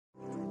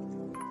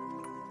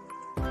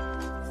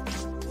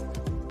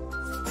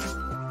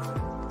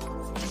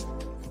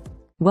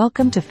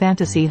Welcome to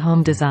Fantasy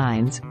Home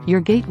Designs,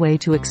 your gateway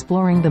to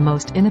exploring the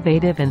most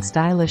innovative and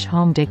stylish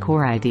home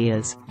decor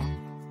ideas.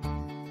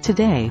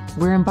 Today,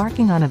 we're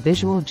embarking on a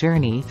visual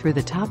journey through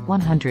the top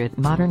 100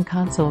 modern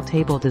console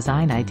table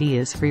design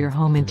ideas for your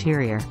home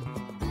interior.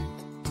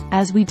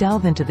 As we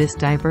delve into this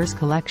diverse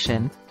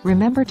collection,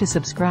 remember to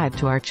subscribe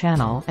to our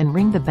channel and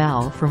ring the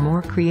bell for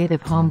more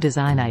creative home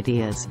design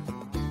ideas.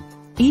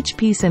 Each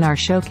piece in our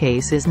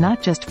showcase is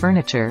not just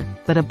furniture,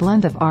 but a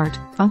blend of art,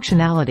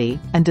 functionality,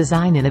 and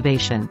design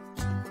innovation.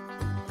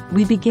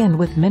 We begin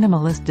with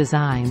minimalist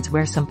designs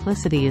where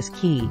simplicity is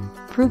key,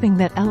 proving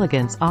that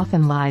elegance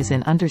often lies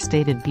in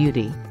understated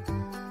beauty.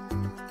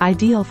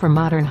 Ideal for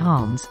modern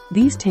homes,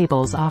 these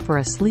tables offer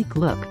a sleek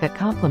look that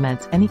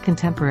complements any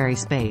contemporary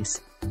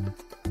space.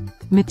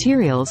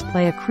 Materials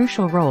play a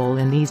crucial role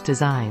in these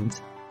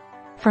designs.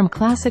 From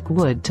classic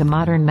wood to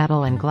modern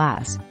metal and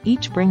glass,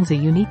 each brings a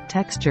unique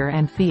texture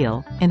and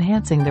feel,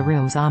 enhancing the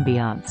room's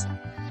ambiance.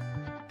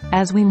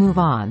 As we move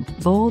on,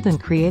 bold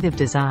and creative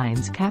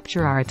designs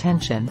capture our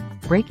attention,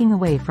 breaking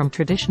away from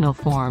traditional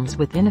forms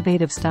with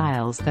innovative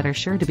styles that are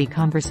sure to be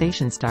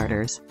conversation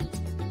starters.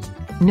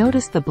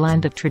 Notice the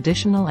blend of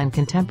traditional and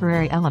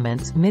contemporary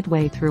elements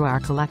midway through our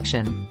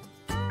collection.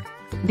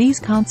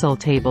 These console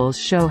tables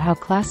show how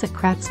classic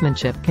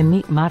craftsmanship can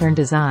meet modern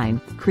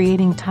design,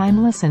 creating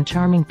timeless and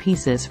charming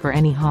pieces for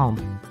any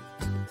home.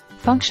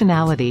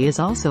 Functionality is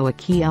also a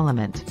key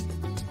element.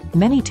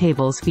 Many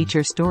tables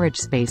feature storage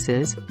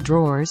spaces,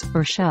 drawers,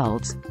 or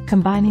shelves,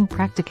 combining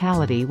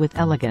practicality with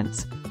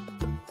elegance.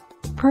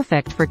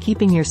 Perfect for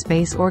keeping your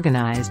space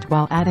organized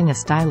while adding a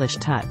stylish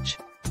touch.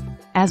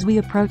 As we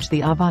approach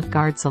the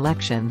avant-garde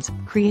selections,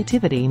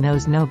 creativity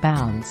knows no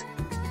bounds.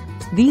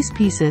 These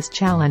pieces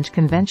challenge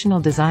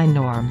conventional design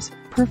norms,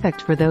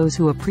 perfect for those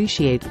who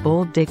appreciate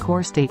bold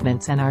decor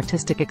statements and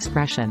artistic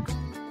expression.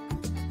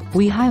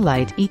 We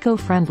highlight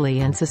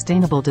eco-friendly and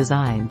sustainable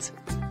designs.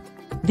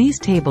 These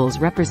tables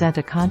represent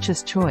a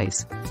conscious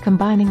choice,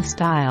 combining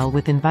style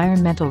with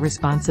environmental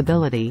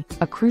responsibility,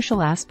 a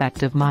crucial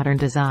aspect of modern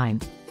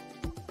design.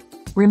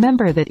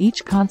 Remember that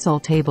each console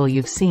table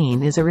you've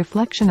seen is a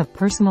reflection of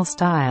personal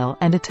style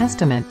and a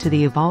testament to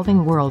the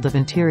evolving world of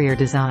interior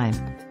design.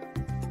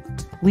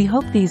 We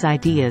hope these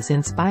ideas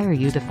inspire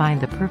you to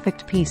find the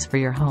perfect piece for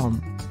your home.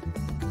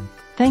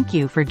 Thank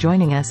you for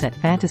joining us at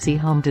Fantasy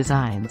Home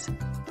Designs.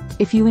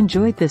 If you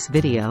enjoyed this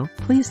video,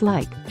 please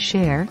like,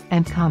 share,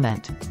 and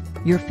comment.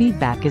 Your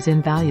feedback is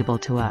invaluable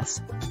to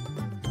us.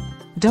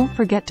 Don't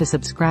forget to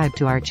subscribe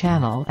to our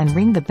channel and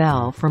ring the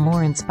bell for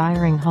more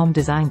inspiring home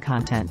design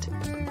content.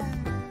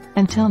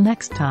 Until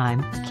next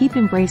time, keep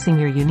embracing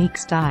your unique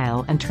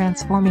style and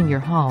transforming your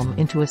home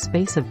into a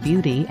space of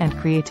beauty and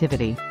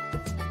creativity.